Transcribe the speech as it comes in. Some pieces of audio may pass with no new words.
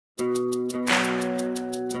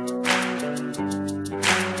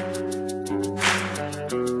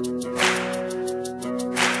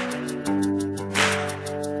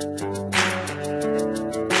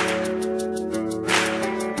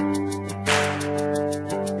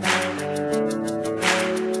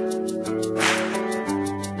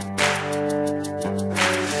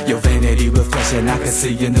Your vanity reflection I can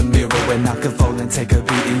see in the mirror. When I can fall and take a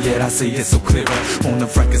beating, yet I see it so clearer. On the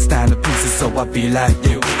Frankenstein of pieces, so I be like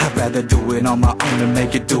you. I'd rather do it on my own and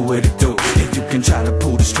make it do what it do. If you can try to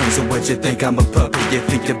pull the strings, so what you think I'm a puppet? You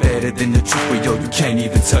think you're better than the truth, but yo, you can't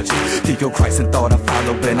even touch it. Think you're Christ and thought I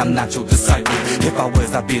follow, but I'm not your disciple. If I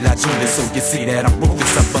was, I'd be like Judas, so you see that I'm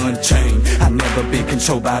ruthless, I'm unchained. I never been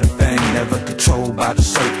controlled by the fame, never controlled by the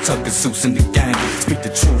shirt, tucking suits in the game. Speak the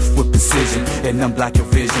truth with precision, and unblock your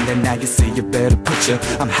vision, and now you see a better picture.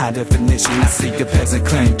 I'm high definition, I see a peasant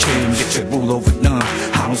claim king, get your rule over none.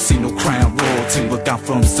 I don't see no crown royalty, look I'm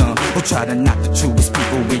from some who try to knock the truest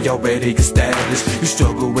people we already established. You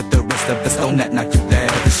struggle with the rest of us, don't act like you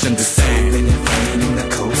lavish. Understand, in the rain, in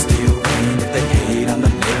the cold steel rain. If they hate, I'ma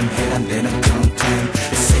let them hate, I let them complain.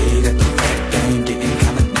 They say that the rap game getting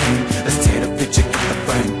kinda lame. Let's tear the picture, get the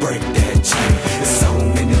frame, break that chain. There's so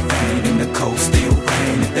many rain in the cold steel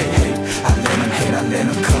rain. If they hate, I let them hate, I let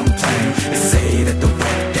them complain. They say that the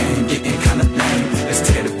rap game getting kinda lame. Let's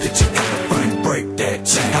tear the picture, get the frame, break that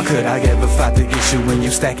chain. How could I ever fight the issue when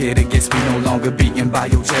you stack it against me? No longer beaten by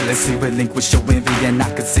your jealousy, relinquish your envy, and I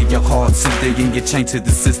can see your heart simply and get chained to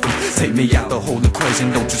the system. Take me out the whole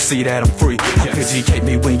equation, don't you see that I'm free? How could you hate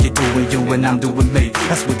me when you're doing you and I'm doing me?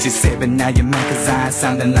 That's what you said, but now you're mad cause I ain't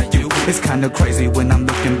sounding like you. It's kinda crazy when I'm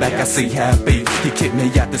looking back, I see how it be. You kicked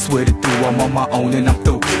me out to sweat it through, I'm on my own and I'm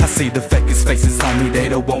through. I see the fakest faces on me, they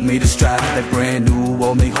don't want me to strive. They brand new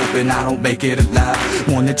on me, hoping I don't make it alive.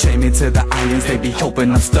 Wanna chain me to the irons, they be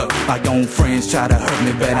hoping I'm stuck. My own friends try to hurt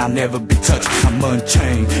me, but I'll never be touched. I'm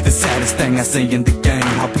unchained, the saddest thing I see in the game.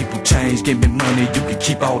 How people change, give me money, you can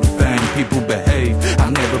keep all the fame. People behave,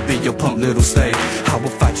 I'll never be your punk little slave. I will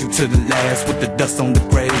fight you to the last with the dust on the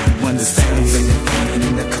grave. You understand? In the pain,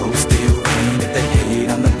 in the cold steel rain. If they hate,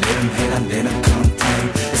 I'ma let them hate, I let them complain.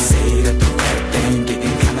 They say that the rap game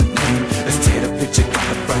getting kinda lame. Let's tear the picture, get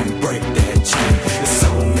the frame, break that chain. There's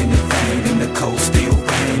so many pain in the cold steel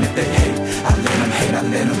rain. If they hate, I let them hate, I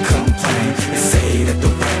let them complain. They say that the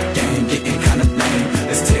rap game getting kinda lame.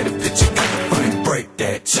 Let's tear the picture, get the frame, break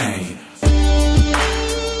that chain.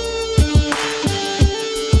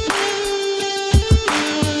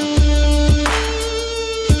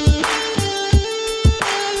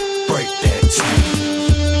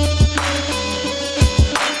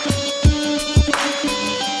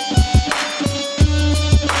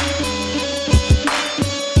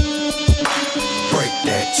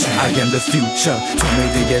 I am the future, tell me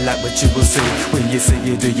do you like what you will see? When you see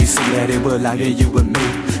it, do you see that it will lie in you and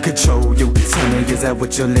me? Control you, tell me is that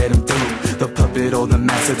what you let them do? The puppet or the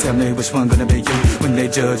master, tell me which one gonna be you? When they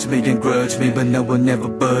judge me and grudge me, but no one ever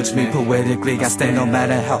budge me. Poetically I stand no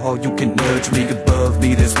matter how hard you can nudge me. Above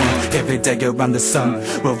me there's one, every day around the sun.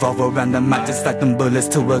 Revolve around the mic just like them bullets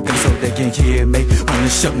to a gun so they can hear me. Wanna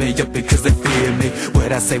shut me up because they fear me.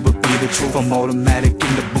 What I say would be the truth, I'm automatic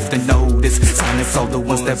in the booth, they know this. Silence all the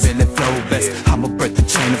ones that really flow best. I'ma break the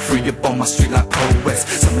chain and free up on my street like poets.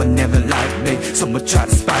 Someone never liked me, someone try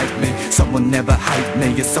to spite me. Someone never hype me,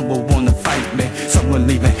 and someone wanna fight me. Someone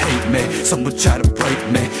even hate me, someone try to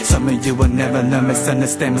break me. Some of you will never learn,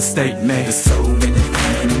 misunderstand, mistake me. There's so many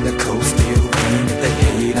pain in the cold steel rain. If they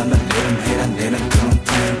hate, I'ma